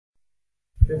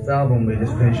Fifth album we're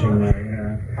just finishing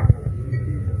now,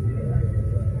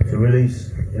 to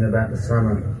release in about the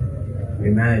summer. We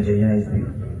manage it,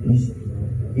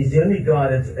 he's the only guy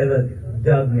that's ever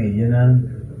dug me,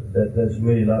 that's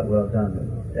really liked what I've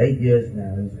done. 8 years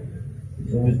now,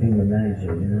 he's always been the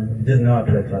manager, He doesn't know I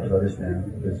play clubs like this now,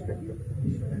 because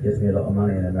he gets me a lot of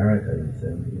money in America.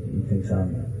 He thinks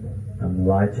I'm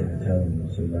writing and telling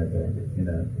him so like a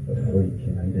freak,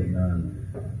 He doesn't know I'm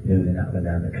moving up and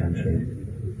down the country,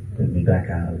 putting me back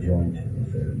out of joint,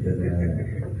 so he doesn't know that.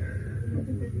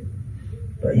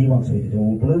 But he wants me to do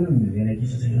all blues, He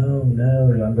keeps saying, oh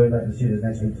no, I'm going back to the studios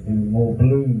next week to do more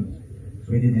blues.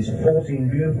 So we did this 14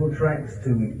 beautiful tracks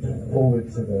 4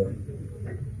 weeks ago.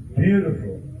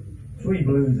 Beautiful. 3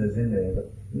 bluesers in there,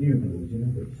 but new blues,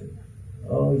 But he said,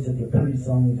 oh, he said, your pretty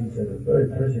songs, he said, they're very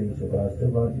pretty, he said, but I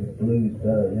still like your blues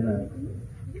better,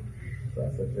 So I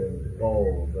said to him,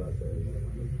 balls,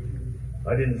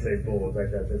 I didn't say balls,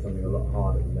 actually I said something a lot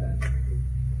harder than that.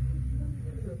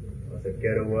 I said,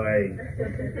 get away.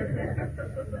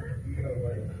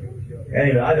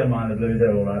 Anyway, I don't mind the blues,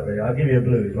 they're alright, really. I'll give you a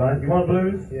blues, right? You want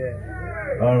blues? Yeah.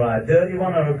 Alright, dirty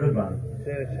one or a good one?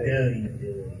 Dirty.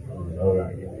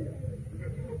 Alright.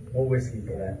 More whiskey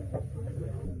for that.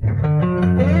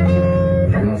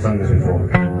 I've not sung this before.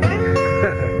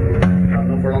 I've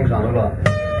not for a long time, have I?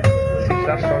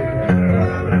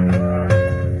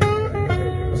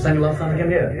 Sang last time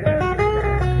again, yeah?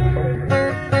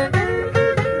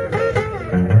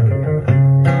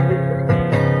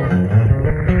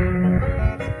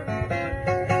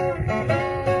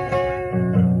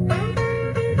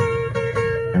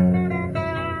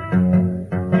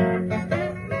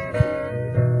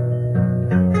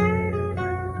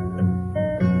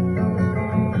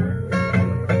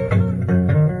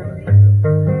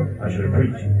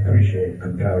 Appreciate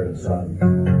comparative silence.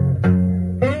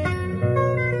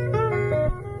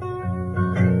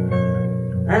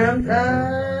 I'm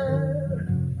tired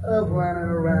of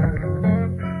running around.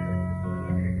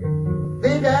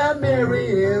 Think I'll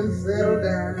marry and settle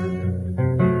down.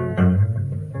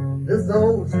 This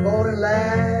old sporting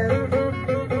life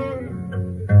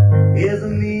is a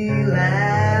mean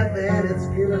life and it's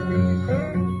killing me.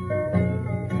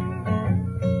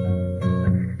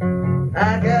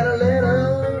 I got a letter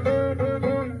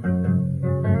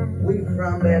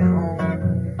from back home.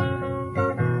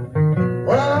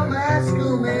 All my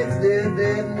schoolmates, they're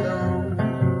dead and gone.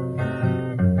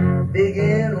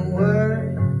 Begin to worry,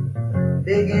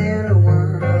 begin to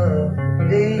wonder,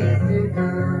 days to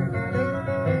come.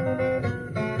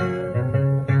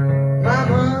 My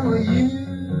mama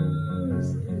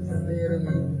used to say to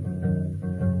me,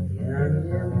 young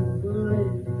boy,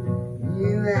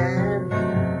 you and me.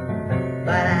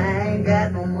 But I ain't got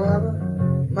no mother,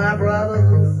 my brothers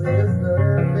and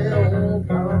sisters, they don't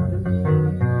talk to me.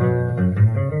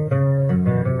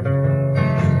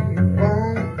 She's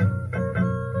gone,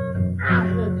 I'm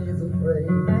the knees and pray.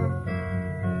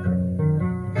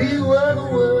 These were the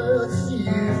words she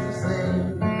used to say.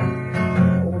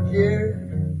 Oh, Gerry,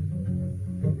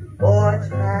 boy,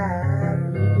 child,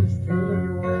 please take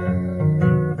away.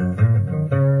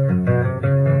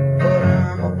 But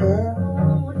I'm a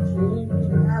born change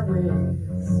my ways.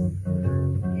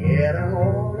 Getting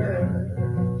older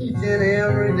each and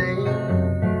every day.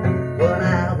 When I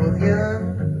was young,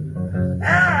 I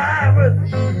was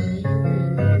easy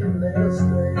led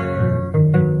astray.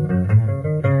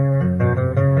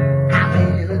 I've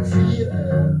been a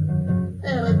cheater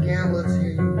and a gambler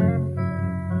too.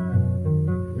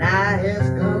 Now has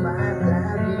come my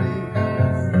time to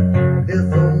leave. This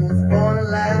old sporting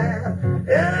life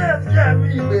has got me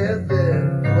busy.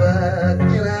 What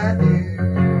can I do?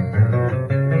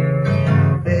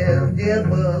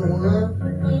 But one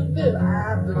thing that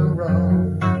I've done wrong,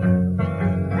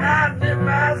 I've been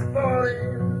my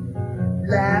sporting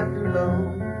life too long.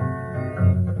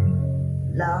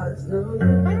 Lord, it's no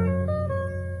good.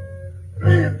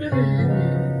 Please believe me.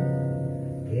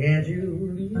 Can't you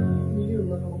leave me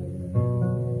alone?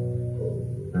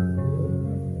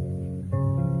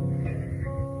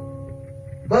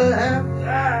 But I'm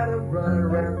tired of running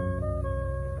around.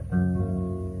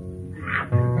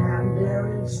 I'm there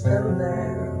instead of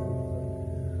there.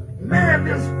 Man,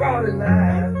 this sporting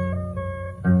life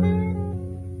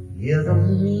is a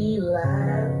mean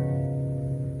life,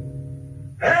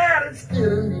 and it's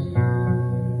still